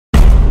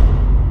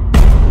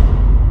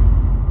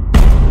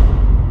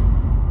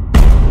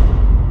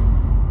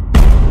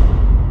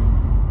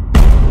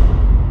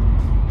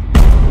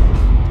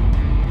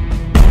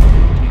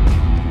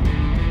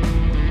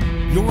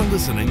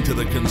to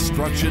the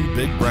Construction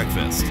Big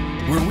Breakfast,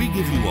 where we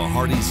give you a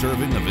hearty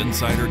serving of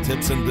insider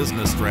tips and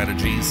business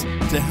strategies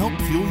to help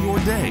fuel your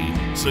day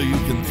so you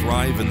can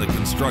thrive in the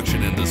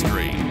construction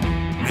industry.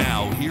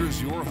 Now,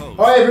 here's your host.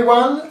 Hi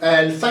everyone,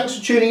 and thanks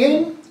for tuning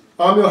in.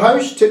 I'm your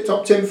host, Tip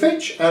Top Tim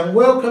Fitch, and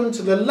welcome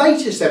to the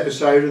latest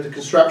episode of the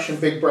Construction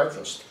Big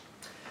Breakfast.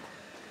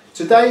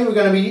 Today we're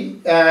going to be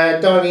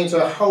diving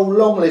into a whole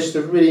long list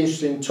of really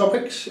interesting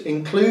topics,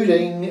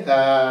 including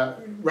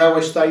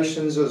railway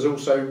stations as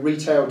also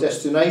retail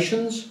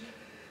destinations,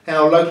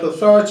 how local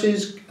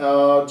authorities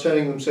are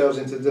turning themselves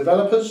into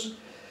developers,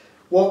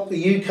 what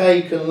the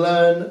UK can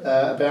learn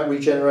about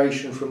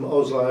regeneration from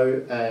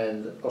Oslo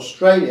and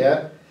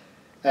Australia,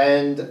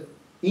 and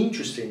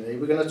interestingly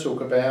we're going to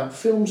talk about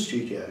film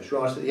studios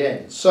right at the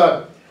end.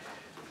 So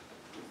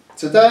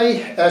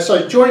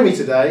joining me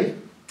today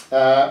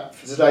for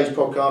today's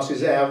podcast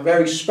is our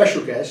very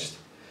special guest,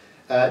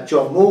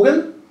 John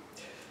Morgan.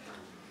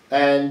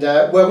 And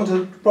welcome to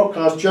the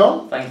podcast,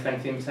 John. Thank you for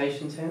the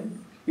invitation,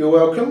 Tim. You're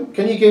welcome.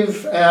 Can you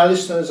give our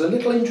listeners a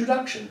little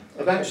introduction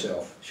about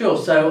yourself? Sure.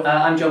 So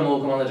I'm John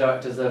Morgan, one of the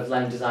directors of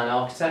Lend Design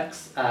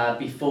Architects.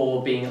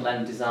 Before being at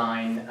Lend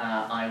Design,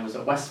 I was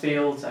at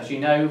Westfield, as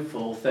you know,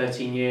 for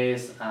 13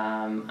 years.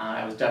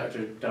 I was director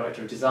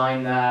of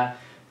design there.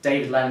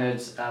 David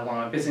Leonard, one of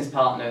my business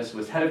partners,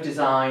 was head of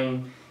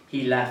design.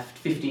 He left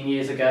 15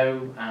 years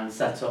ago and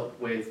set up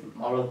with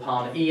our other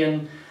partner,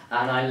 Ian.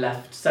 And I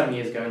left 7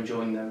 years ago and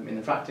joined them in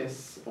the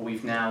practice.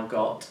 We've now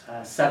got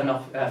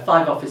 5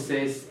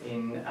 offices,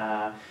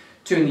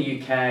 two in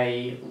the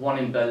UK, one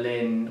in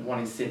Berlin, one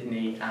in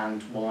Sydney,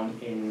 and one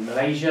in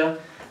Malaysia.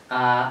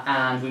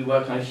 And we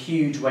work on a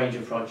huge range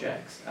of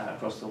projects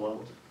across the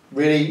world.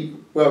 Really,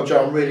 well,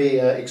 John, really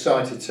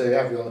excited to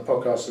have you on the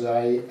podcast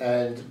today.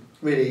 And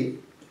really,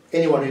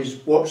 anyone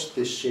who's watched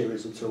this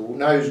series at all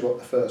knows what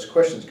the first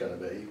question is going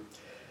to be.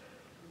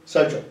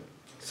 So, John.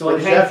 So what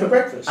did you have for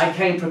breakfast? I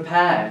came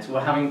prepared.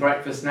 We're having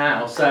breakfast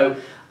now. So,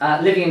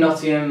 living in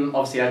Nottingham,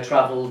 obviously I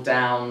travelled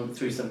down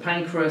through St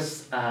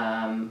Pancras when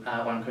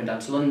I'm coming down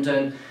to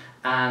London.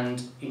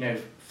 And, you know,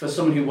 for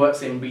someone who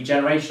works in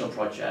regenerational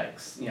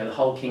projects, you know, the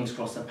whole King's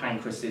Cross St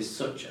Pancras is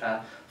such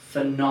a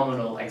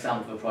phenomenal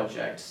example of a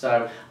project.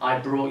 So I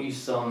brought you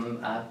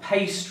some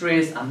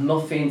pastries and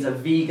muffins, a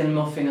vegan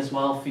muffin as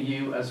well for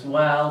you as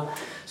well,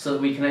 so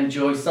that we can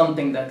enjoy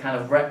something that kind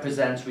of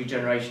represents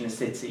regeneration of the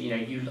city.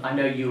 You know, I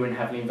know you were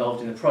heavily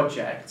involved in the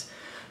project.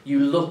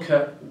 You look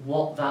at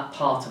what that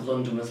part of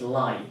London was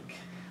like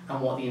and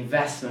what the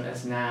investment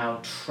has now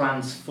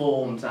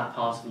transformed that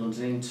part of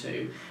London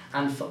into.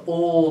 And for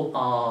all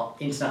our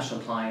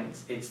international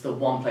clients, it's the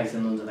one place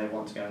in London they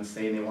want to go and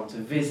see, and they want to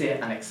visit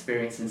and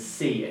experience and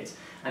see it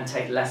and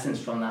take lessons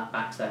from that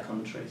back to their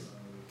countries.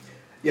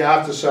 Yeah, I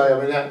have to say, I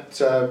mean, that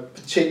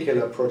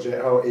particular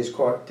project is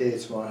quite dear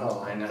to my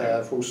heart. I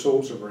know. For all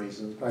sorts of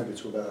reasons. Maybe we'll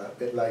talk about that a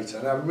bit later.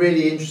 And I'm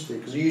really interested,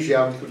 because usually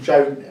I'm a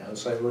joke now, and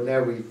so well,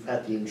 now we've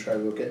had the intro,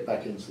 we'll get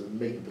back into the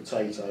meat and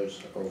potatoes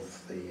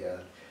of the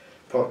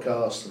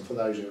podcast. And for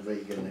those who are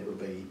vegan, it would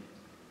be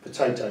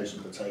potatoes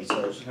and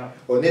potatoes. Yeah.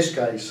 Or in this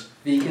case,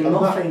 Vegan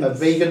muffins. A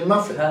vegan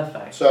muffin.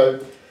 Perfect.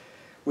 So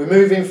we're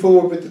moving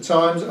forward with the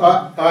times.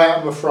 I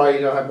am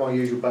afraid I had my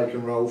usual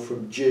bacon roll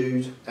from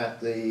Jude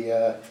at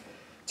the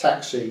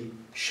taxi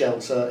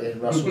shelter in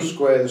Russell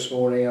Square this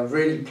morning. I'm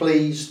really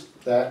pleased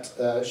that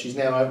she's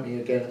now opening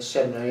again at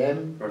 7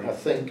 a.m. Brilliant. I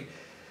think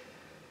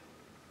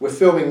we're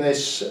filming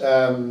this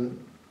on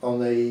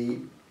the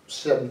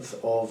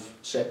 7th of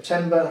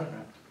September.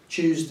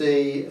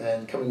 Tuesday,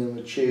 and coming on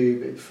the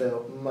tube, it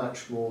felt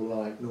much more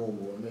like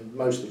normal. I mean,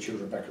 most of the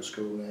children are back at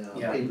school now.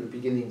 Yeah. People are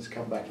beginning to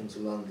come back into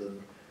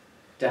London.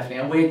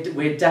 Definitely, and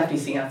we're definitely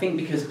seeing, I think,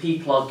 because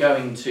people are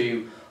going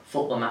to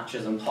football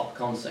matches and pop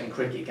concert and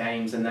cricket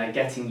games, and they're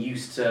getting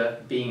used to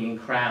being in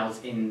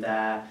crowds in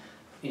their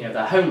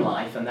home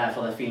life, and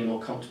therefore they're feeling more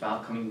comfortable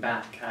about coming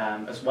back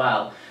as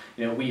well.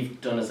 You know,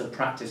 we've done as a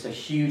practice a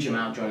huge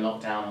amount during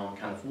lockdown on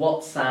kind of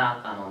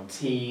WhatsApp and on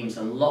Teams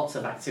and lots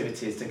of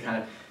activities to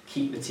kind of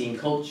keep the team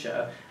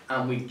culture,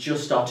 and we've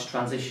just started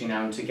transitioning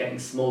now into getting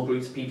small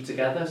groups of people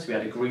together. So we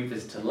had a group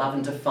visit to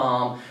Lavender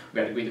Farm,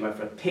 we had a group that went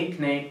for a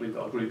picnic, we've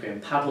got a group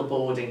going paddle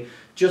boarding,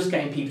 just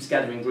getting people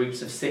together in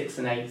groups of 6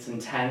 and 8s and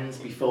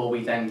 10s before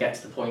we then get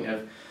to the point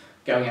of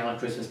going out on a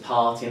Christmas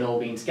party and all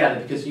being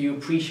together, because you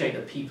appreciate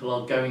that people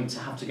are going to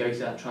have to go through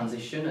that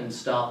transition and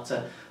start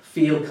to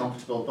feel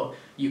comfortable. But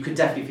you could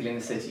definitely feel in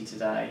the city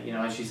today, you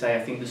know, as you say,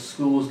 I think the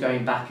schools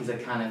going back is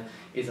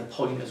a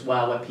point as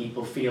well where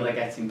people feel they're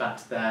getting back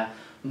to their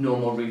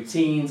normal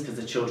routines because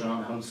the children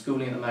aren't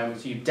homeschooling at the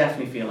moment. So you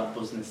definitely feel that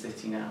buzz in the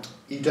city now.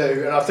 You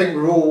do, and I think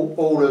we're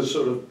all as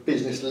sort of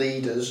business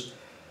leaders,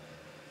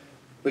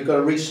 we've got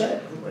to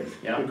reset, haven't we?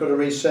 Yeah. We've got to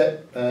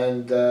reset,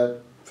 and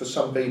for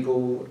some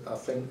people, I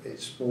think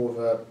it's more of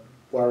a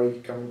worry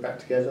coming back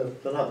together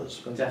than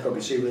others. And Definitely.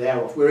 probably see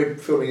with we're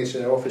filming this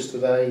in our office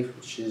today,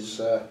 which is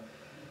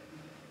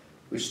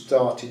we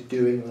started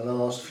doing the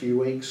last few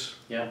weeks.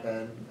 Yeah.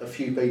 And a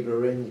few people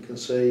are in, you can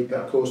see. But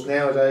of course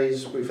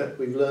nowadays we've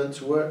learned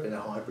to work in a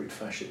hybrid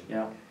fashion.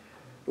 Yeah.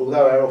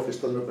 although our office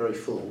doesn't look very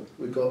full,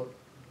 we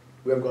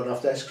haven't got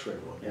enough desks for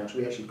everyone. Yeah. So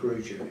we actually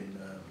grew during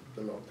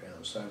the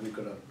lockdown. So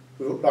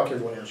like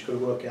everyone else, you've got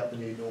to work out the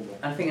new normal.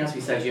 I think, as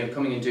we said,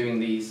 coming and doing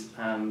these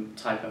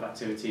type of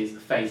activities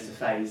face to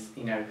face,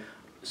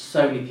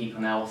 so many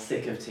people now are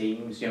sick of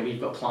Teams.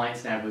 We've got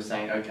clients now who are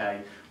saying,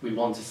 okay, we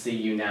want to see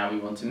you now, we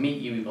want to meet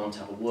you, we want to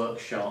have a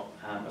workshop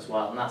as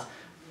well, and that's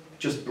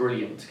just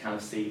brilliant to kind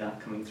of see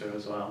that coming through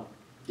as well.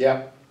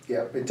 Yeah,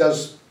 it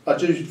does. I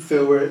do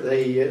feel we're at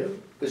the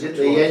is it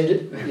the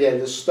end? Yeah,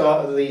 the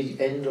start of the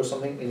end or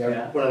something.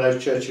 One of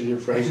those Churchillian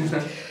phrases.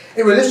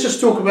 Anyway, let's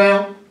just talk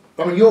about.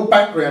 I mean, your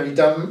background. You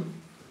done.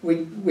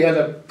 We had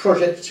a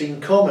project in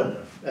common.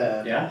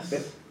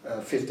 Yes.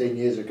 15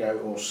 years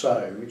ago or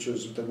so, which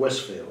was the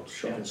Westfield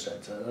shopping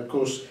centre, and of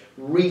course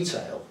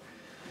retail,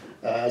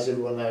 as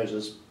everyone knows,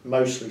 has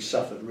mostly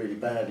suffered really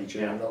badly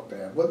during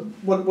lockdown.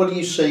 What do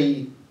you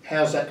see?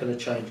 How's that going to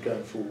change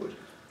going forward?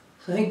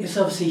 So I think it's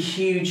obviously a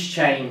huge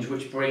change,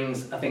 which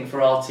brings, I think,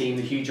 for our team,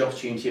 the huge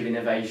opportunity of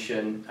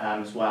innovation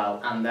as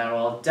well. And there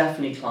are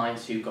definitely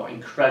clients who got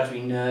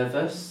incredibly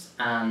nervous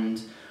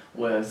and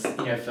were,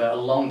 for a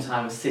long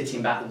time, were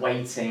sitting back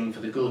waiting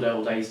for the good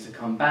old days to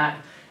come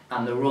back.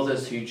 And there were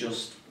others who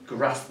just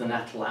grasped the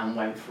nettle and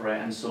went for it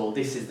and saw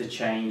this is the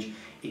change,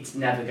 it's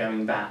never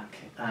going back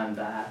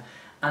there.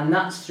 And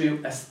that's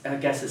through, a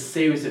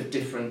series of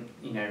different,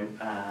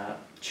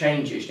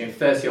 changes.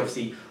 Firstly,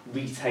 obviously,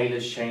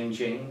 retailers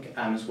changing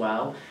as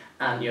well.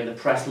 And, the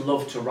press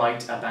love to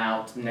write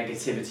about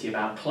negativity,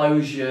 about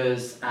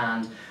closures,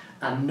 and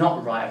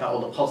not write about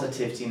all the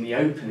positivity in the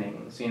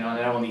openings. I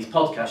know on these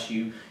podcasts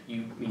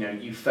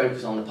you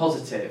focus on the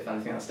positive, and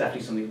I think that's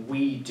definitely something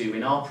we do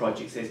in our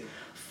projects, is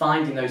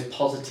finding those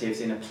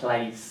positives in a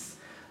place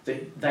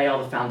that they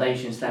are the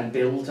foundations to then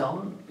build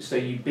on. So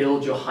you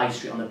build your high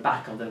street on the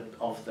back of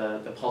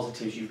the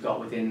positives you've got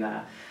within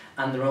there.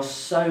 And there are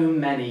so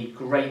many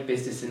great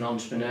business and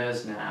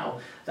entrepreneurs now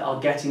that are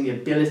getting the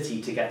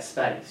ability to get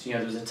space.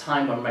 There was a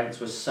time when rents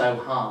were so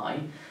high,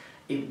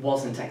 it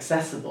wasn't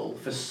accessible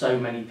for so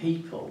many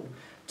people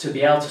to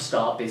be able to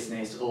start a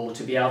business or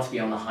to be able to be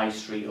on the high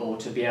street or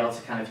to be able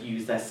to kind of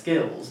use their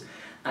skills.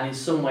 And in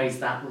some ways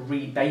that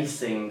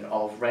rebasing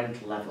of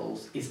rental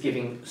levels is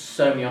giving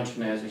so many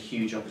entrepreneurs a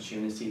huge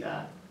opportunity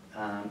there.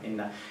 In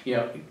that,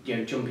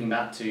 jumping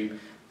back to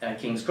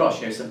King's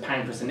Cross, St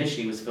Pancras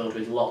initially was filled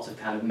with lots of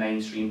kind of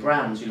mainstream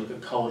brands. You look at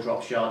Cole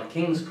Drops Yard at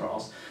King's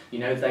Cross,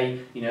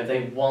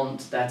 they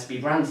want there to be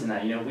brands in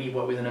there. We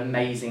work with an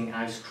amazing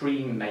ice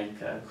cream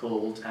maker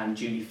called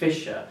Julie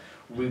Fisher,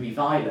 Ruby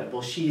Violet.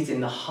 Well, she's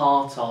in the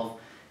heart of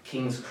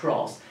King's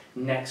Cross,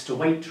 next to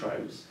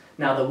Waitrose.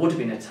 Now, there would have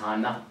been a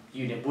time that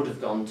unit would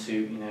have gone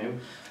to,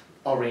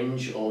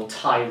 Orange or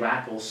Tie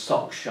Rack or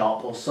Sock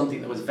Shop or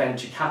something that was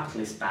venture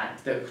capitalist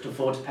backed that could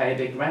afford to pay a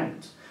big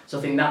rent. So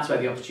I think that's where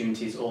the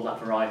opportunity is, all that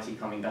variety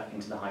coming back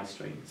into the high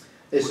streets.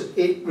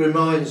 It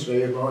reminds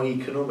me of my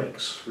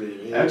economics,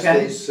 really.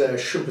 Okay. It's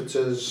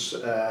Schumpeter's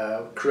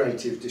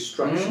creative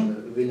destruction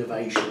of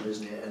innovation,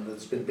 isn't it? And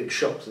there's been a big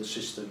shock to the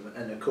system,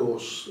 and of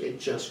course it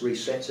just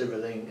resets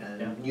everything,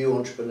 and new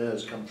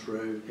entrepreneurs come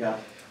through. Yeah,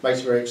 makes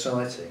it very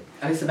exciting.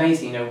 And it's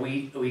amazing,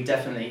 we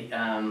definitely,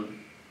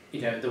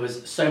 there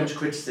was so much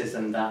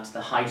criticism that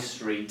the high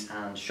street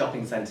and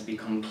shopping centres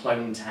become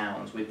clone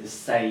towns with the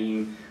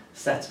same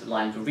set of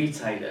line for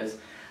retailers.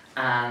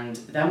 And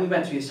then we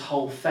went through this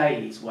whole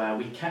phase where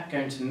we kept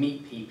going to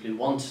meet people who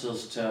wanted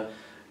us to,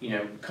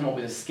 come up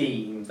with a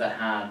scheme that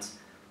had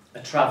a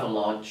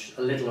Travelodge,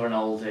 a Lidl or an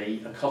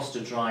Aldi, a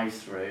Costa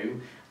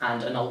drive-through,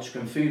 and an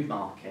Altrincham food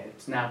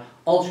market. Now,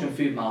 Altrincham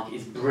food market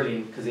is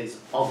brilliant because it's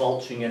of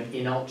Altrincham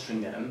in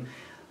Altrincham,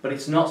 but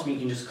it's not something you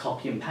can just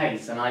copy and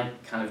paste. And I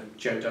kind of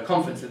joked at a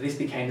conference that this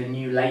became the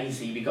new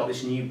lazy. We got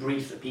this new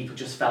brief that people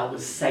just felt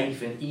was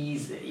safe and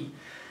easy.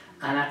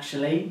 And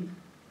actually,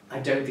 I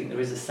don't think there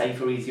is a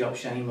safe or easy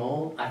option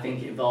anymore. I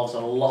think it involves a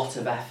lot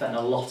of effort and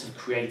a lot of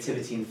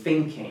creativity and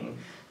thinking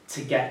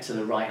to get to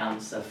the right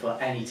answer for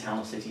any town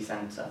or city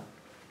centre.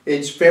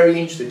 It's very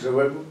interesting.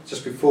 So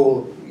just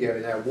before,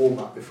 in our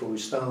warm-up before we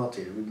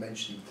started, we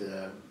mentioned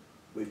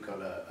we've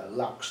got a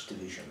Lux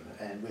division,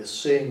 and we're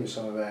seeing with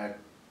some of our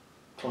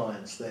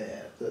clients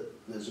there that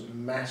there's a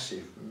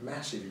massive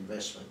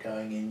investment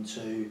going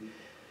into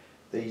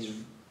these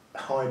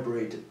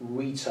hybrid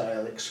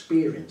retail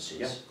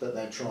experiences that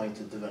they're trying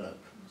to develop.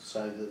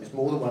 So that there's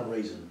more than one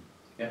reason.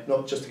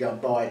 Not just to go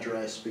and buy a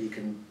dress, but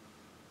you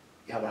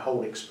have a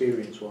whole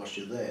experience whilst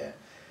you're there.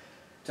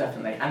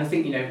 Definitely. And I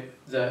think,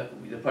 the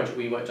project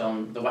we worked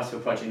on, the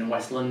Westfield project in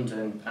West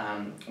London,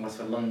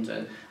 Westfield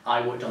London,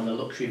 I worked on the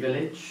Luxury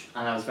Village,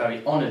 and I was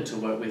very honoured to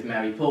work with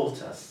Mary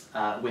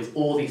Portas, with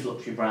all these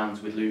luxury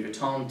brands, with Louis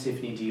Vuitton,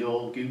 Tiffany,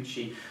 Dior,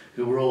 Gucci,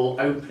 who were all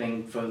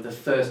opening for the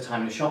first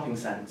time in a shopping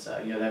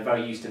centre. They're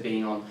very used to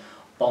being on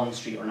Bond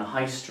Street or on a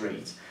high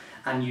street.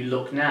 And you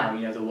look now,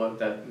 the work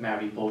that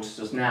Mary Portas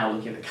does now,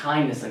 looking at the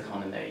kindness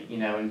economy,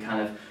 and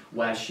kind of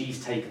where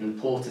she's taken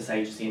the Portas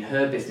agency and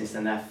her business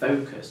and their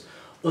focus,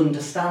 and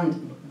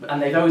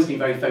they've always been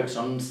very focused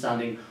on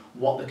understanding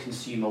what the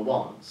consumer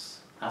wants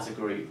as a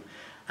group.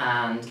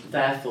 And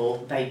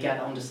therefore, they get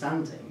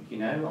understanding, you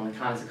know. On the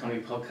Kindness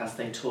Economy podcast,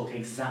 they talk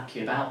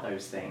exactly about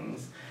those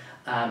things.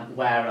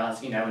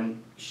 Whereas, you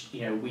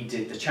know, we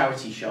did the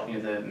charity shop, you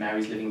know, the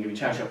Mary's Living Giving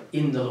charity shop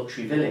in the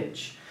luxury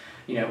village.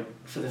 You know,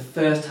 for the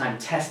first time,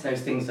 test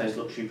those things, those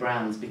luxury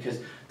brands, because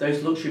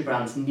those luxury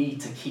brands need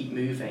to keep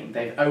moving.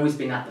 They've always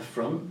been at the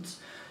front.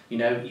 You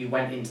know, you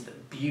went into the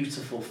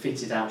beautiful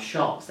fitted out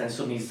shops, then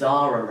suddenly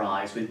Zara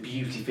arrives with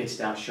beauty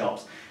fitted out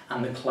shops,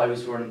 and the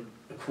clothes were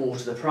a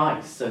quarter the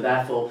price. So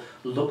therefore,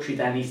 luxury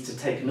then needs to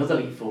take another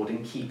leap forward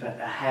and keep it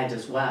ahead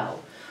as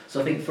well. So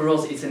I think for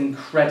us, it's an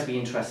incredibly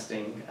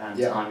interesting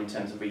time in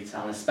terms of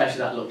retail, and especially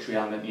that luxury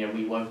element. You know,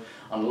 we work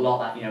on a lot of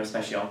that, you know,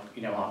 especially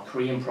our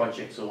Korean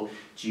projects or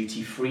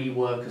duty-free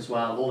work as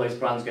well. All those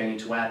brands going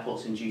into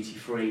airports and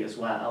duty-free as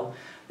well.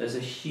 There's a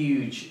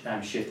huge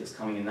shift that's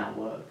coming in that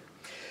work.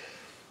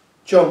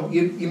 John,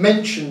 you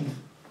mentioned,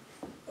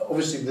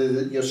 obviously,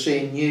 that you're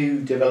seeing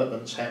new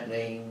developments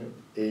happening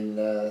in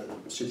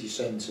city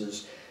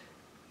centres.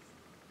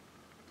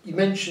 You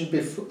mentioned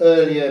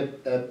earlier,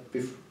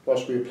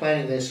 whilst we were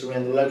planning this,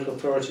 around the local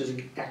authorities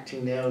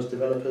acting now as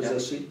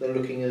developers. Yep. They're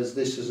looking at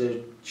this as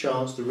a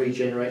chance to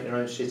regenerate their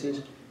own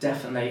cities.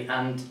 Definitely,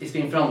 and it's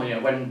been phenomenal. You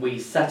know, when we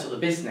set up the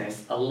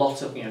business, a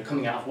lot of, you know,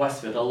 coming out of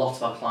Westfield, a lot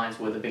of our clients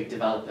were the big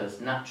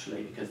developers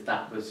naturally, because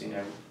that was, you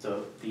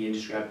know, the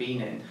industry I've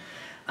been in.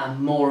 And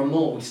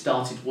more we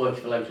started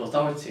working for local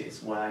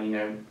authorities, where, you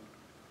know,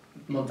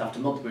 month after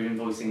month we were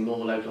invoicing more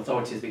local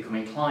authorities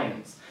becoming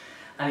clients.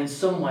 And in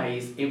some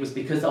ways, it was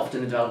because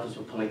often the developers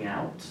were pulling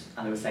out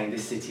and they were saying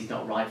this city's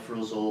not right for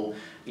us, or,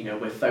 you know,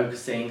 we're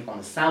focusing on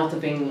the south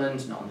of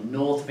England, not on the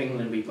north of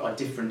England. We've got a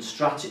different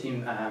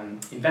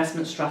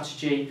investment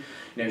strategy.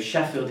 You know,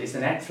 Sheffield is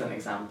an excellent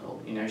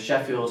example. You know,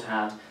 Sheffield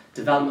had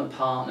development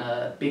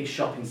partner, big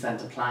shopping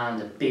centre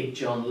planned, a big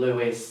John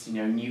Lewis, you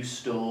know, new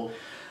store,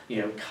 you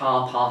know,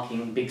 car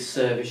parking, big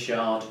service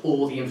yard,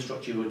 all the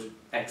infrastructure you would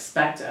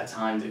expect at a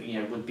time that,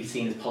 you know, would be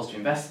seen as positive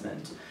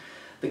investment.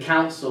 The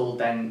council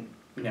then,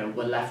 you know,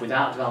 were left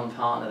without a development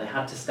partner. They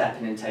had to step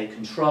in and take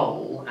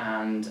control,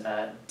 and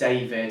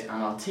David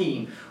and our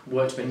team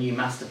worked up a new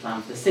master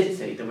plan for the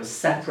city. There were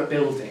separate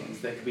buildings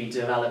that could be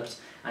developed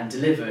and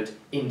delivered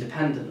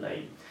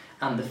independently.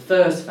 And the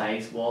first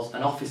phase was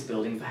an office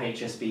building for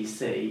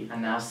HSBC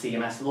and now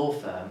CMS law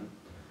firm.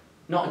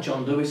 Not a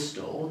John Lewis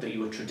store that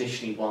you would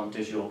traditionally want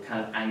as your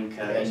kind of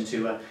anchor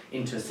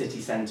into a city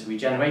centre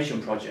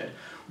regeneration project.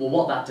 Well,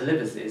 what that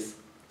delivers is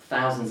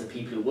thousands of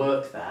people who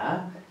work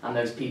there, and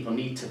those people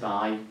need to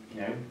buy,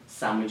 you know,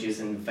 sandwiches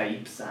and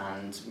vapes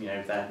and, you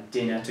know, their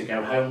dinner to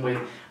go home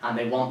with, and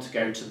they want to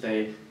go to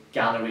the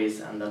galleries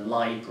and the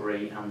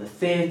library and the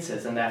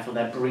theatres, and therefore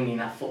they're bringing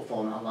that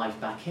footfall and that life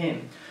back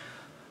in.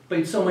 But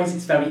in some ways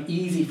it's very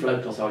easy for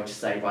local authorities to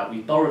say, right, we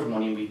borrowed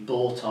money and we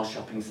bought our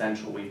shopping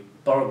centre, or we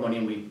borrowed money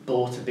and we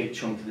bought a big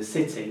chunk of the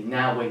city,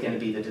 now we're going to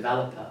be the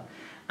developer.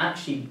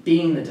 Actually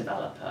being the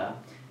developer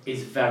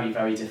is very,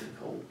 very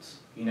difficult,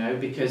 you know,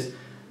 because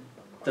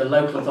the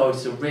local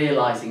authorities are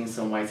realising in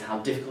some ways how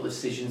difficult the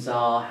decisions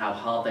are, how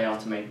hard they are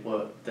to make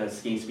the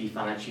schemes to be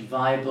financially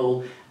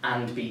viable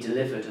and be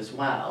delivered as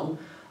well.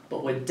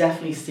 But we're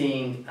definitely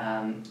seeing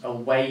a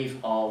wave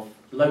of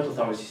local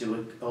authorities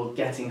who are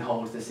getting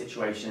hold of the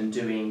situation and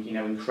doing, you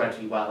know,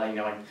 incredibly well. You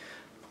know, I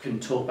can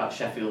talk about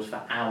Sheffield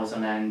for hours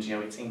on end. You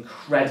know, it's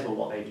incredible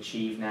what they've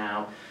achieved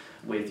now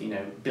with, you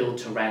know, build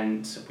to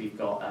rent. We've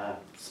got a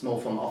small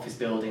form office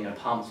building,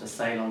 apartments for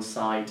sale on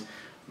site.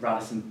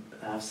 Radisson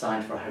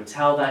signed for a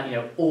hotel there. You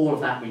know, all of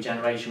that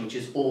regeneration, which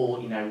is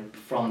all, you know,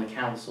 from the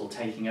council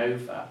taking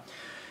over.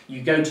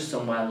 You go to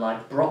somewhere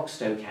like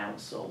Broxtowe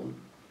Council,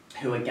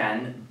 who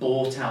again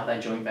bought out their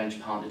joint venture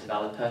partner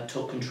developer,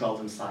 took control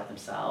of the site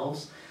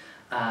themselves.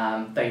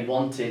 They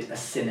wanted a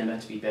cinema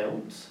to be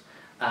built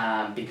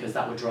because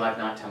that would drive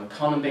nighttime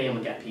economy and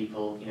would get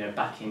people, you know,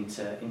 back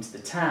into the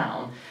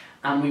town.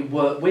 And we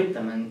work with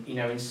them, and, you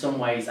know, in some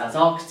ways as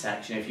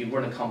architects, you know, if you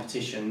run a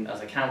competition as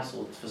a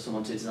council for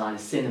someone to design a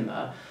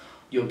cinema,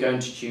 you're going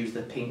to choose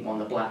the pink one,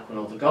 the black one,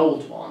 or the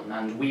gold one.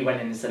 And we went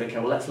in and said, okay,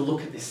 well, let's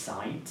look at this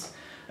site.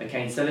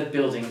 Okay, instead of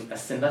building a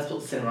cinema, let's put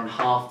the cinema on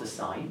half the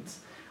site.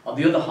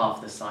 On the other half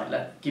of the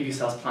site, give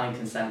yourselves planning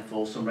consent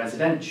for some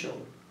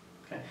residential.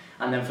 Okay?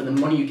 And then for the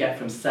money you get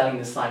from selling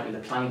the site with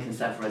a planning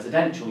consent for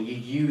residential, you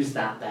use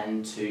that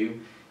then to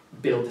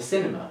build the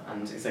cinema.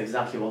 And it's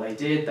exactly what they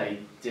did. They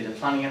did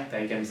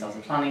they gave themselves a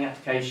planning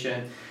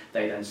application.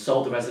 They then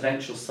sold the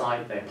residential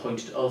site. They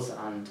appointed us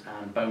and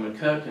Bowman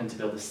Kirkland to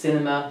build the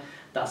cinema.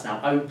 That's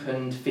now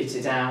opened,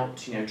 fitted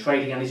out, you know,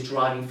 trading, and is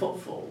driving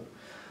footfall.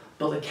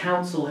 But the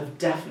council have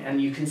definitely,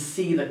 and you can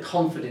see the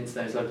confidence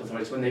in those local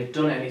authorities when they've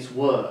done it and it's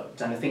worked.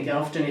 And I think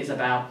often it's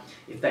about,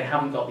 if they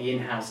haven't got the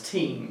in-house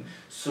team,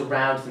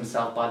 surround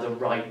themselves by the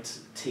right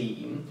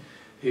team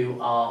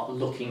who are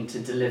looking to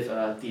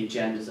deliver the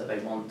agendas that they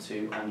want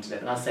to deliver.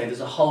 And I say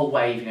there's a whole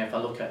wave, you know, if I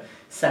look at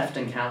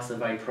Sefton Council,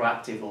 very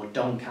proactive, or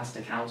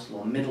Doncaster Council,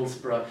 or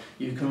Middlesbrough,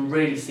 you can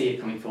really see it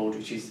coming forward,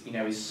 which is, you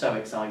know, is so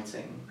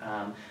exciting.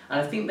 And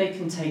I think they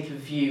can take a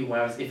view,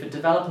 whereas if a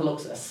developer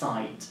looks at a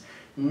site,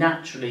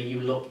 naturally you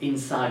look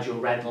inside your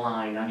red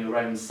line and your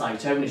own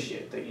site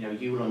ownership that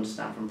you will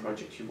understand from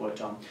projects you've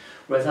worked on.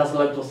 Whereas as a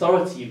local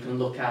authority, you can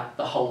look at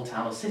the whole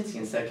town or city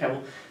and say, okay,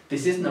 well,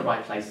 this isn't the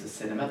right place for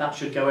cinema, that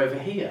should go over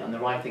here, and the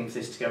right thing for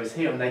this to go is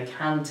here, and they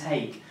can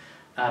take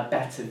a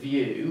better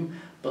view.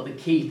 But the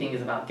key thing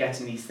is about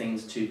getting these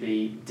things to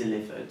be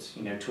delivered,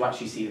 to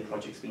actually see the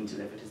projects being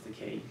delivered is the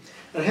key.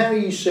 And how are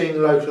you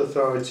seeing local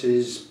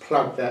authorities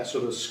plug that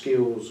sort of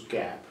skills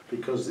gap?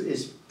 Because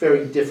it's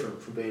very different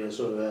from being a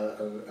sort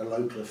of a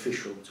local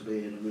official to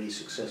being a really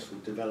successful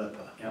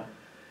developer. Yeah.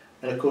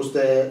 And of course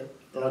they're,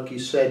 like you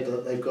said,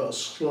 that they've got a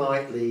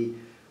slightly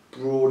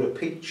broader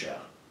picture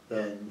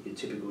than your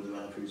typical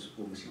developer who's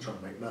obviously trying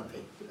to make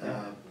money.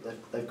 Yeah.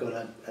 They've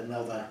got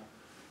another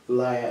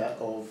layer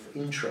of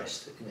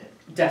interest in it.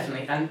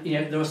 Definitely, and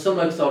there are some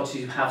local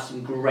authorities who have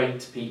some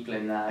great people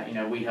in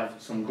there. We have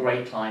some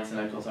great clients in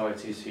local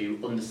authorities who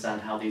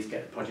understand how these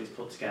get projects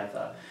put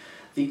together.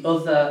 The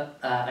other,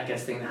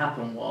 thing that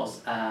happened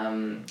was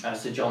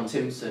Sir John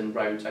Timpson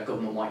wrote a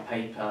government white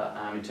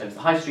paper in terms of the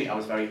High Street. I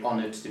was very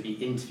honoured to be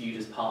interviewed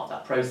as part of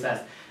that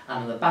process, and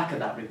on the back of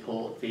that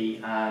report, the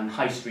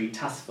High Street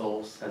Task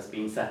Force has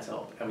been set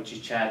up, which is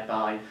chaired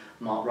by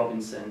Mark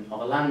Robinson of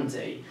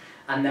Allandi.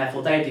 And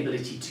therefore they have the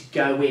ability to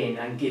go in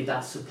and give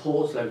that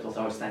support to local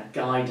authorities, that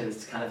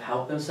guidance to kind of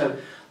help them. So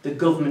the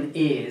government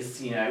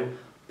is,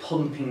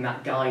 pumping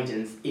that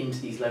guidance into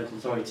these local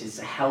authorities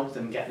to help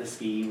them get the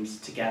schemes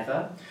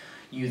together.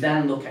 You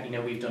then look at,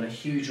 we've done a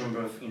huge number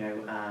of,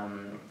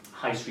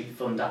 High Street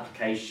Fund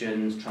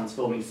applications,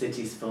 Transforming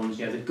Cities funds.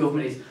 The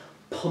government is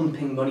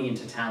pumping money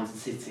into towns and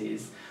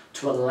cities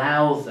to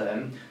allow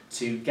them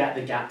to get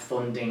the gap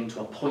funding,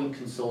 to appoint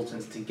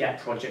consultants, to get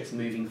projects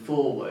moving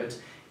forward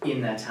in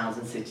their towns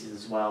and cities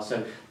as well.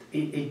 So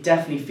it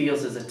definitely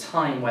feels as a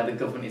time where the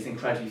government is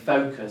incredibly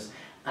focused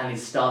and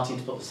is starting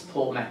to put the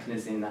support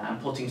mechanism in there, and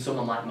putting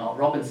someone like Mark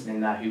Robinson in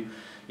there who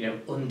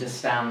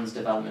understands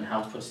development,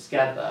 how to put it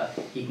together.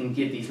 He can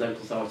give these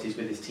local authorities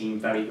with his team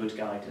very good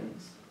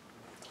guidance.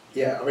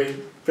 Yeah, I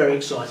mean, very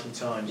exciting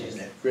times, isn't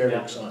it? Very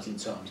exciting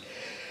times.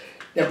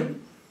 Now,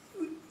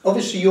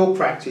 obviously your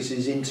practice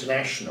is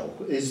international.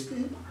 Is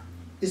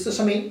there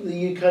something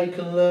the UK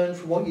can learn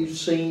from what you've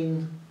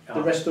seen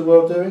the rest of the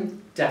world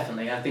doing?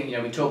 Definitely. I think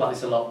we talk about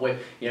this a lot.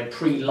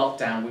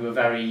 Pre-lockdown, we were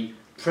very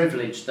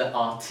privileged that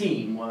our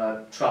team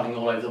were travelling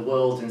all over the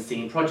world and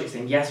seeing projects.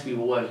 And yes, we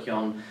were working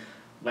on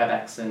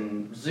WebEx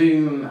and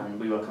Zoom, and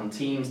we work on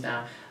Teams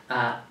now.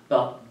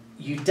 But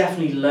you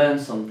definitely learn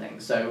something.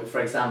 So,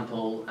 for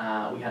example,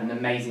 we had an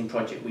amazing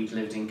project we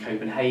delivered in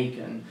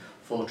Copenhagen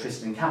for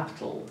Tristan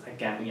Capital.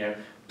 Again,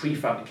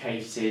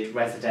 prefabricated,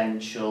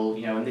 residential.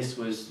 And this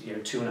was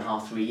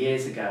 2.5, 3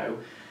 years ago.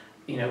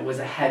 Was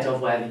ahead of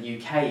where the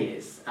UK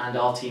is, and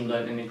our team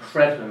learned an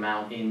incredible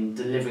amount in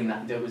delivering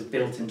that was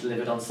built and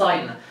delivered on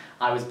site. And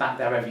I was back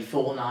there every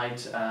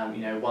fortnight,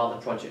 while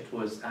the project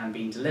was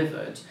being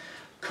delivered.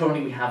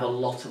 Currently, we have a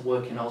lot of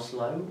work in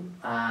Oslo,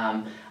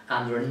 and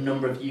there are a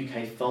number of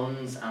UK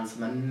funds and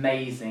some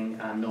amazing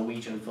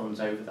Norwegian funds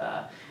over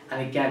there.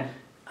 And again,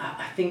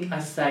 I think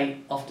I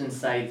often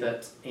say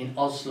that in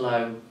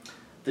Oslo,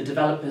 the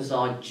developers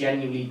are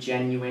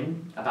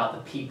genuine about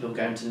the people who are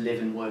going to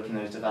live and work in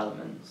those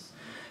developments.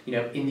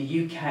 In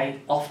the UK,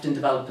 often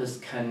developers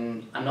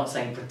can, I'm not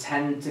saying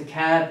pretend to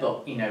care,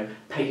 but,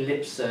 pay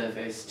lip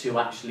service to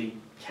actually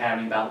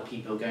caring about the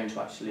people who are going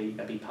to actually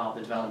be part of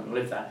the development or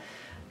live there.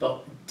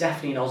 But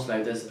definitely in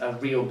Oslo, there's a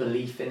real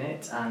belief in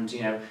it. And,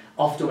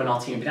 often when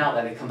our team have been out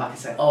there, they come back and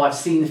say, oh, I've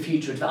seen the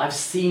future, I've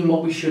seen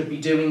what we should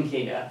be doing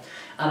here.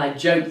 And I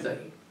joke that,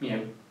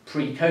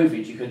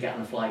 pre-COVID, you could get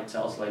on a flight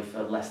to Oslo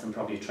for less than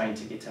probably a train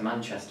ticket to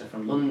Manchester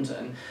from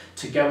London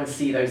to go and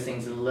see those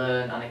things and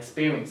learn and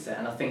experience it.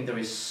 And I think there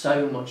is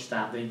so much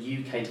that the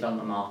UK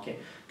development market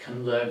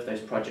can learn from those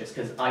projects,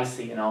 because I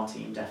see in our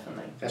team,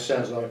 definitely. That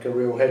sounds like a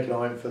real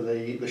headline for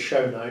the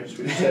show notes,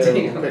 which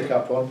Sarah will pick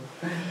up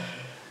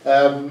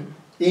on.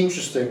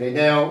 Interestingly,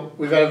 now,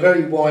 we've had a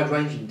very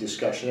wide-ranging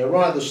discussion. Now,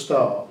 right at the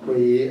start,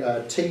 we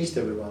teased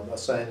everyone by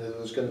saying that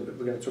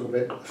we're going to talk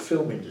about the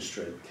film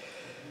industry.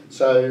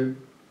 So,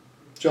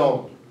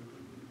 John,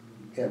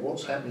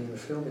 what's happening in the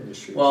film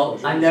industry? Well,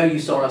 I know you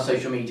saw on our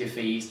social media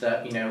feeds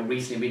that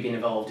recently we've been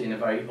involved in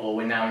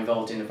we're now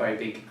involved in a very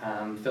big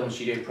film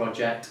studio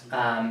project.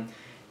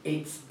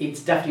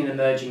 It's definitely an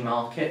emerging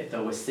market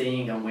that we're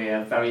seeing, and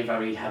we're very,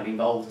 very heavily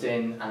involved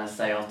in. And I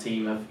say our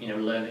team have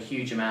learned a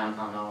huge amount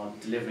and are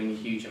delivering a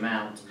huge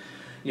amount.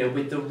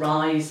 With the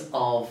rise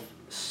of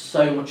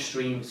so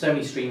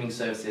many streaming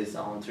services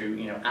on through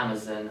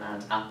Amazon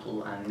and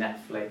Apple and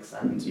Netflix,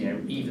 and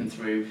even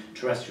through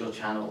terrestrial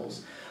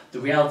channels, the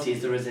reality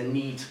is there is a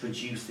need to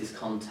produce this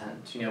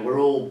content. We're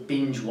all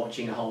binge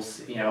watching a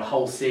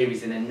whole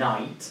series in a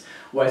night,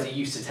 whereas it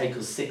used to take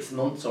us 6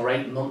 months or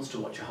 8 months to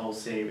watch a whole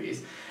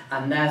series,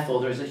 and therefore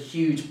there is a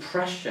huge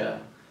pressure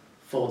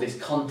for this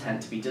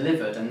content to be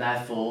delivered, and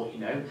therefore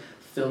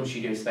film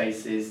studio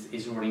space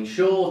is running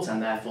short,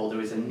 and therefore there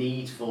is a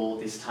need for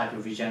this type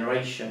of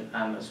regeneration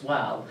as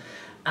well.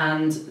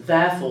 And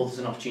therefore there's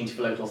an opportunity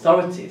for local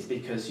authorities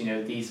because, you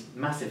know, these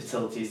massive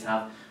facilities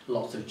have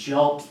lots of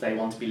jobs. They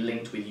want to be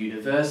linked with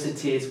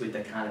universities, with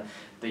the kind of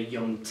the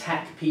young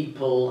tech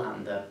people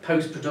and the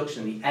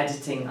post-production, the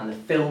editing and the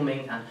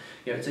filming, and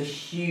you know, it's a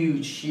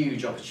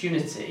huge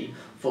opportunity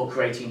for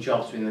creating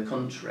jobs within the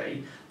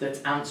country that's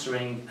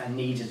answering a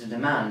need and a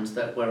demand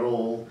that we're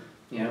all,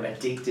 you know,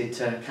 addicted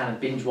to kind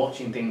of binge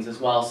watching things as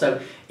well. So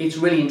it's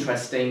really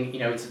interesting. You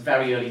know, it's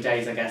very early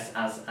days, I guess,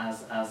 as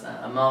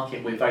a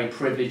market. We're very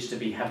privileged to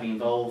be heavily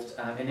involved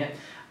in it,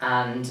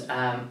 and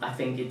I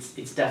think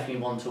it's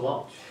definitely one to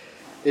watch.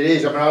 It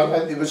is. I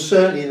mean, it was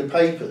certainly in the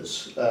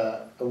papers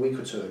a week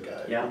or two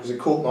ago, yeah. Because it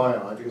caught my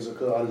eye because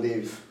I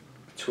live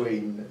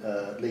between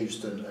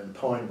Leavesden and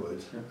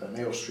Pinewood, yeah. And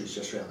Elstree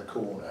just around the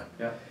corner.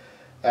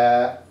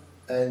 Yeah.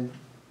 And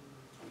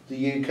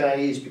the UK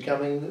is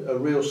becoming a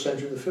real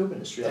centre of the film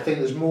industry. I think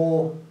there's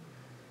more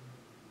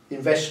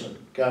investment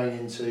going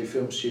into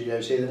film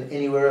studios here than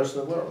anywhere else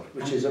in the world,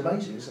 which is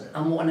amazing, isn't it?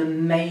 And what an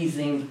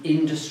amazing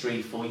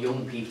industry for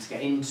young people to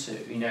get into.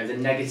 You know, the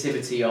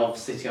negativity of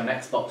sitting on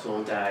Xbox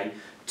all day,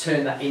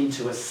 turn that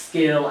into a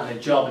skill and a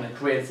job and a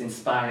career that's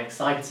inspiring,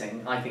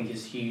 exciting, I think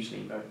is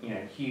hugely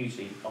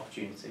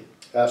opportunity.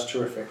 That's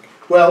terrific.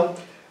 Well,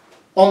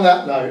 on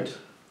that note,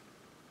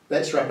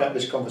 let's wrap up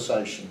this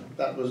conversation.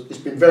 It's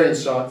been very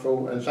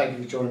insightful, and thank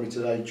you for joining me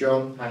today,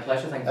 John. My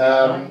pleasure, thank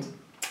you.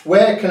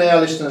 Where can our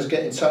listeners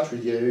get in touch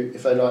with you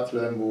if they'd like to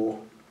learn more?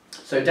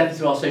 So definitely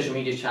through our social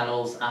media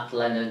channels at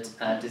Leonard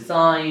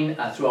Design,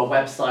 through our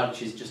website,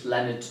 which is just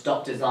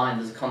leonard.design.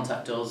 There's a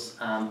contact us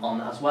on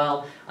that as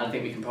well. And I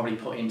think we can probably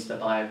put into the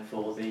bio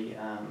for the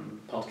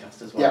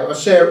podcast as well. Yeah, well,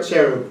 Sarah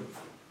will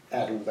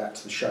add all that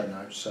to the show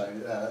notes, so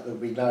there'll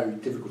be no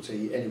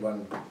difficulty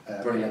anyone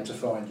being able to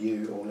find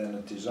you or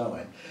Leonard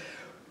Design.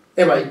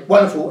 Anyway,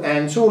 wonderful.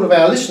 And to all of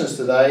our listeners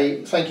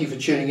today, thank you for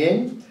tuning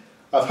in.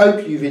 I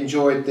hope you've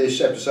enjoyed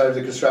this episode of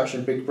the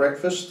Construction Big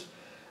Breakfast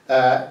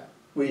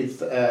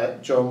with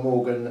John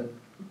Morgan,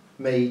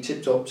 me,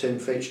 Tip Top Tim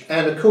Fitch,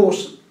 and of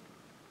course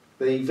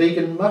the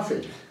vegan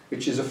muffin,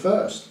 which is a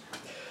first.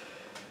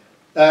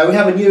 We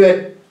have a new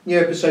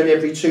episode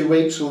every 2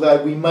 weeks,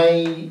 although we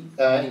may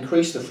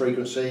increase the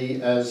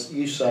frequency. As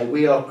you say,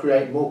 we are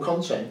creating more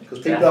content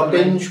because people are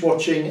binge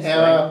watching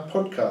our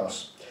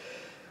podcasts.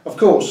 Of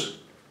course,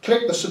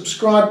 click the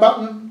subscribe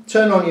button,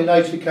 turn on your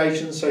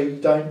notifications so you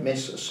don't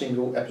miss a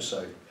single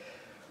episode.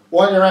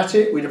 While you're at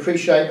it, we'd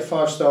appreciate a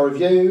 5-star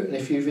review, and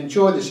if you've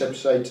enjoyed this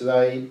episode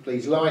today,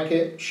 please like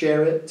it,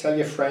 share it, tell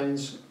your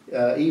friends,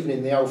 even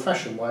in the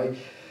old-fashioned way,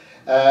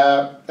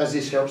 as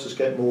this helps us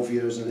get more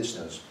viewers and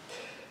listeners.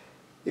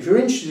 If you're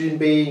interested in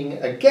being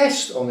a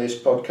guest on this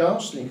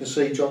podcast, and you can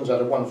see John's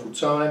had a wonderful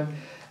time,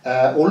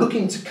 or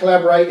looking to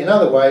collaborate in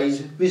other ways,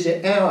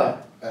 visit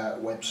our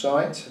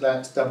website.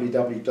 That's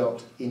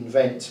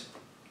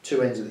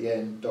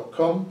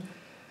www.invent2ends@the-end.com.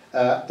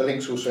 The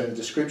link's also in the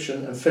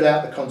description, and fill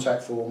out the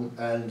contact form,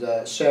 and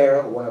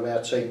Sarah or one of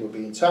our team will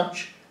be in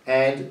touch,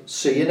 and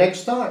see you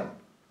next time.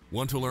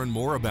 Want to learn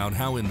more about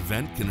how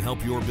Invent can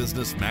help your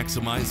business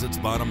maximize its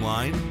bottom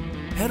line?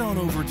 Head on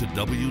over to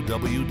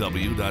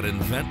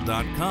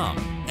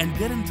www.invent.com and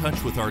get in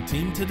touch with our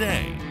team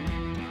today.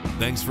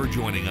 Thanks for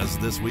joining us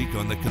this week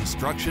on the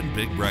Construction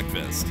Big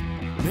Breakfast.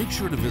 Make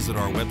sure to visit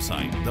our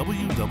website,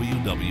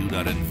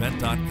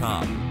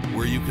 www.invent.com,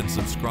 where you can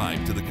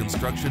subscribe to the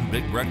Construction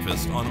Big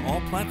Breakfast on all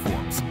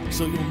platforms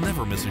so you'll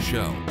never miss a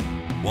show.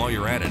 While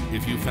you're at it,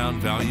 if you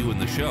found value in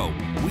the show,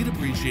 we'd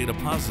appreciate a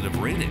positive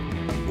rating.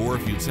 Or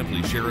if you'd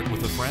simply share it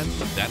with a friend,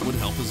 that would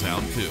help us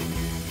out too.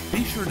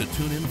 Be sure to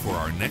tune in for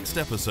our next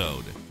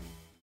episode.